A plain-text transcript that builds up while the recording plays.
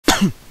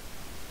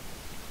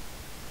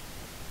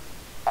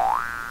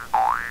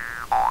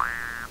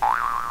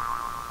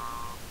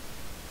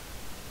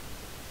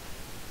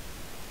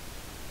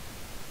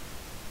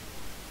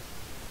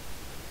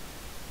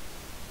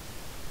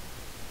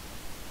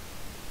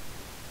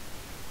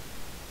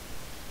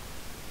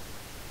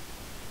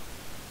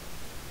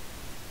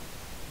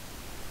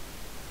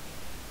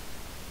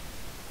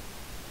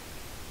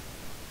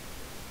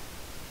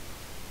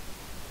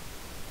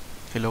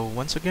Hello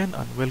once again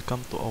and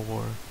welcome to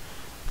our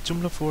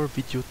Joomla 4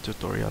 video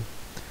tutorial.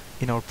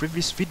 In our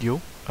previous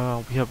video,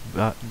 we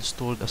have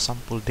installed a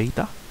sample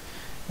data.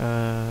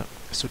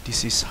 So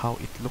this is how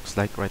it looks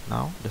like right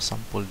now, the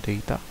sample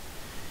data.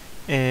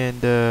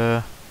 And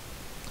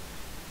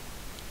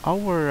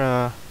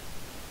our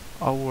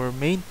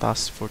main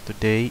task for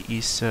today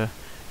is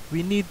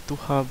we need to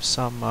have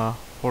some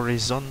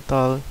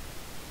horizontal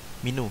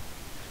menu.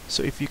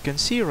 So if you can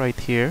see right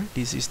here,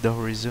 this is the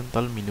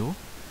horizontal menu.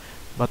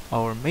 But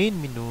our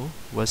main menu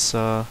was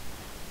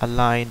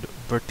aligned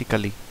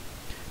vertically.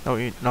 Now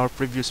in our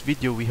previous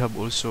video we have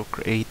also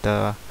created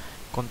a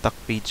contact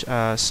page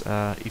as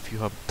if you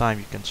have time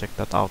you can check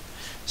that out.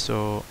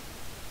 So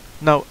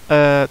now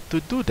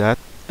to do that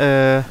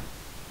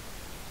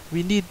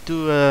we need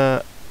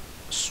to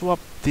swap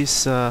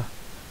this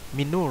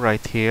menu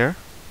right here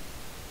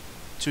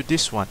to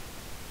this one.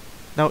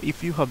 Now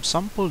if you have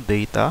sample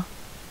data,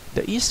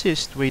 the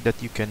easiest way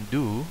that you can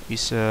do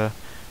is we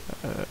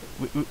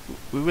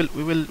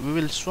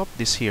will swap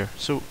this here.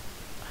 So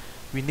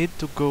we need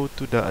to go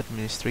to the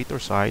administrator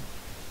side.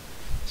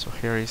 So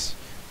here is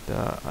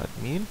the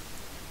admin,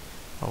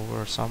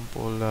 our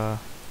sample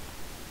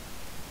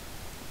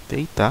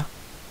data.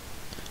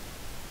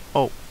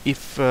 Oh,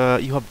 if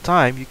you have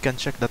time, you can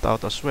check that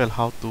out as well,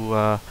 how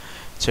to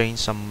change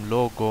some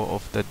logo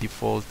of the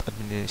default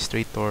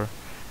administrator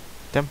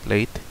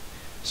template.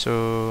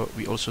 So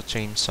we also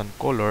changed some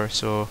color,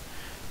 so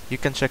you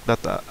can check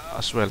that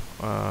as well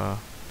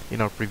in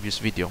our previous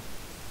video.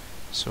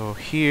 So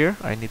here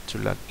I need to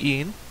log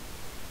in.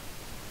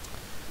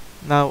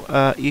 Now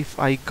if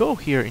I go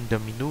here in the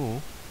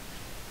menu,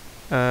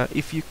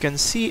 if you can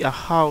see a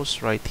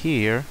house right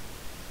here,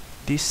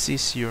 this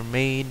is your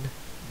main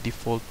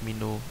default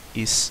menu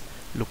is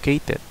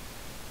located,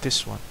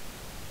 this one.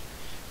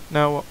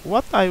 Now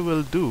what I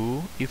will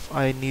do if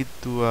I need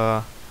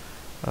to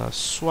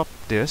swap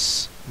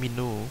this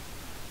menu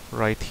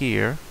right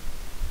here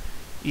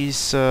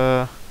is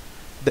the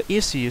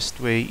easiest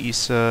way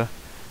is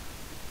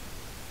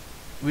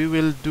we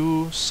will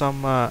do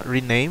some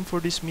rename for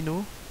this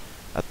menu.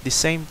 At the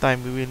same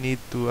time we will need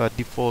to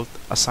default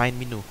assign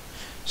menu.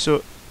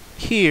 So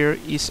here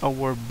is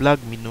our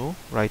blog menu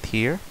right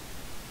here.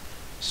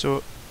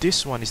 So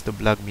this one is the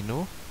blog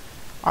menu.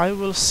 I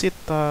will set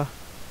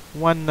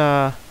one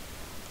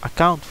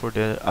account for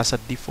the as a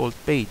default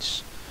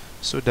page,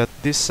 so that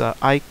this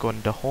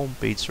icon, the home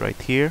page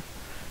right here,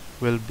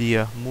 will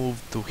be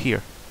moved to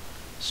here.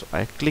 So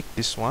I click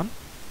this one.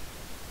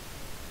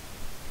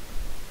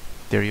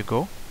 There you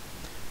go.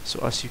 So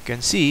as you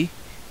can see,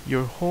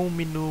 your home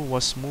menu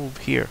was moved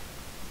here.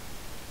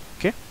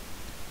 Okay.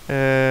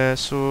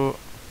 So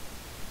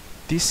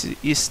this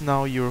is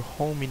now your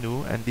home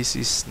menu, and this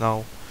is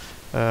now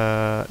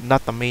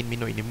not a main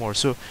menu anymore.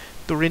 So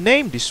to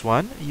rename this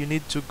one, you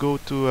need to go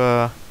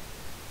to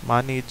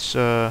manage,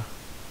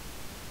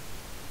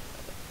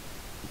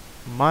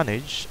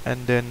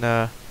 and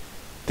then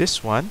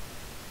this one.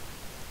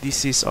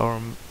 This is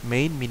our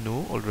main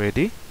menu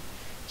already.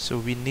 So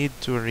we need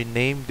to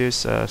rename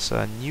this as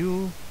a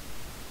new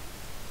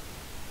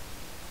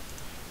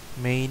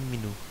main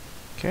menu.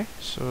 Okay,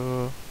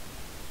 so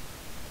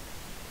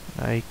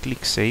I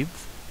click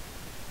save,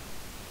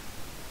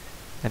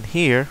 and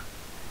here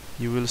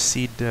you will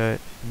see the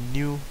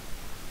new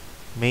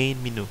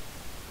main menu.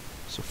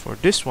 So for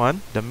this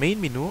one, the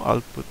main menu,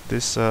 I'll put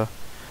this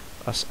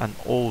as an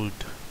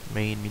old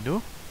main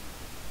menu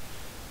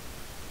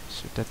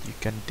so that you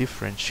can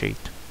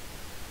differentiate.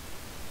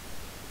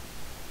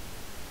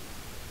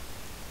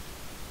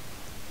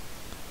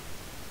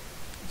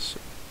 So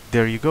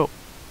there you go.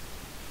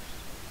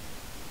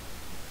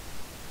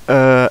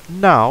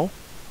 Now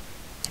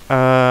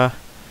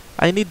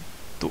I need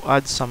to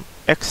add some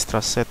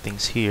extra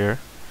settings here.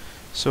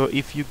 So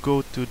if you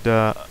go to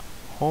the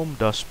home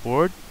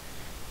dashboard,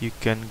 you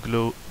can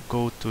go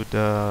to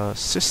the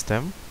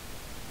system,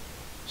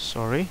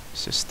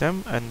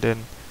 and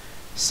then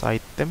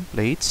site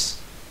templates.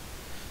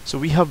 So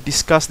we have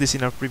discussed this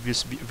in our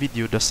previous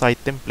video, the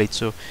site template.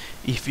 So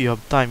if you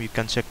have time, you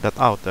can check that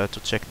out to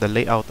check the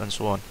layout and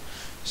so on.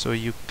 So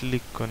you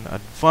click on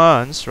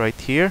advanced right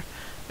here,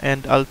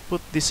 and I'll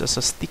put this as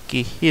a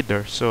sticky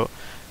header. So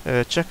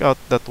check out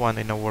that one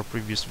in our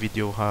previous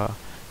video.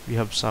 We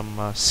have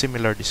some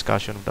similar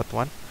discussion of that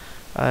one.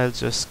 I'll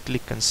just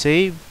click and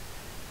save,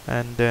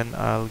 and then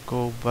I'll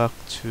go back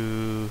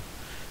to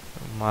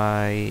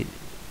my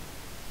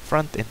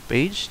front end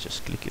page.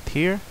 Just click it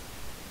here.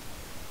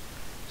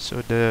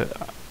 So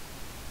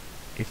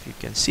if you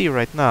can see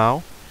right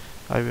now,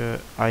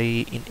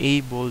 I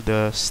enable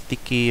the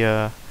sticky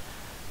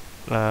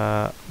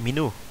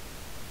menu.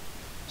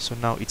 So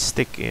now it's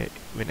sticky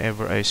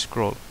whenever I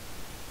scroll.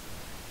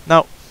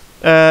 Now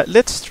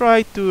let's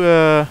try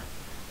to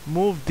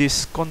move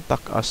this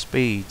contact us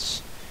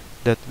page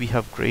that we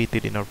have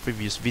created in our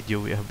previous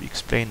video. We have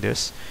explained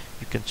this.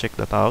 You can check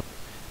that out,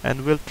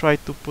 and we'll try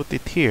to put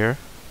it here.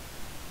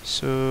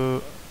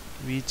 So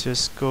we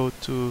just go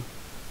to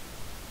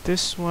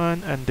this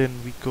one, and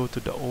then we go to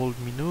the old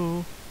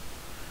menu,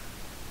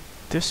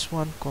 this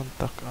one,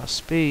 contact us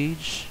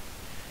page,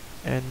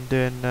 and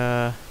then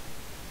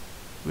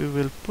we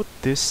will put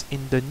this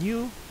in the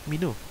new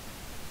menu.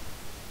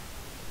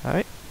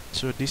 Alright,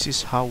 so this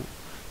is how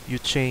you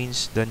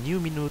change the new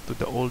menu to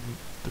the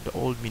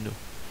old menu.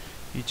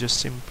 You just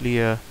simply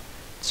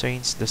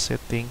change the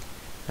setting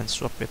and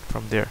swap it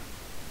from there.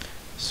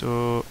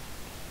 So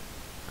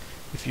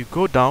if you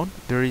go down,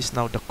 there is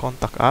now the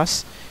contact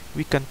us.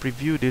 We can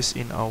preview this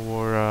in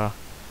our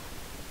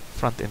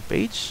front end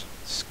page.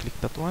 Just click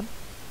that one.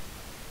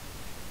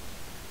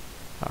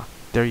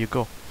 There you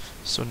go.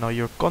 So now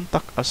your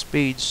contact us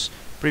page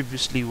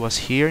previously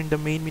was here in the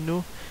main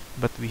menu,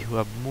 but we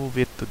have moved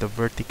it to the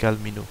vertical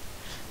menu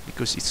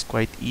because it's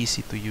quite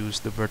easy to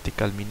use the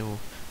vertical menu,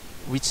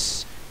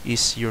 which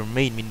is your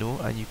main menu,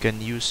 and you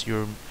can use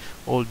your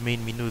old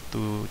main menu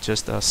to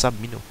just a sub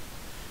menu.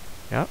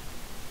 Yeah,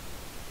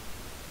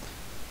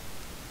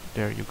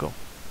 there you go.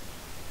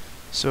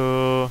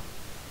 So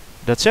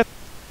that's it.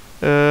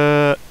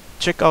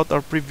 Check out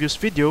our previous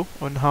video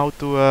on how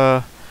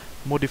to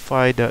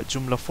modify the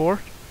Joomla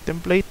 4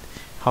 template,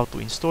 how to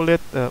install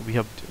it.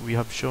 We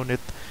have shown it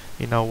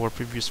in our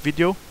previous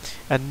video,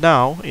 and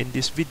now in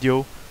this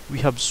video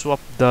we have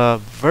swapped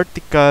the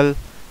vertical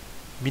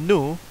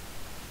menu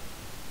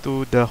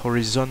to the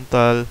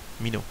horizontal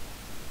menu.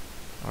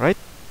 Alright,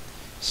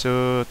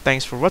 so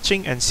thanks for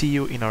watching and see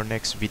you in our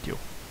next video.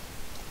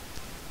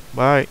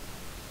 Bye.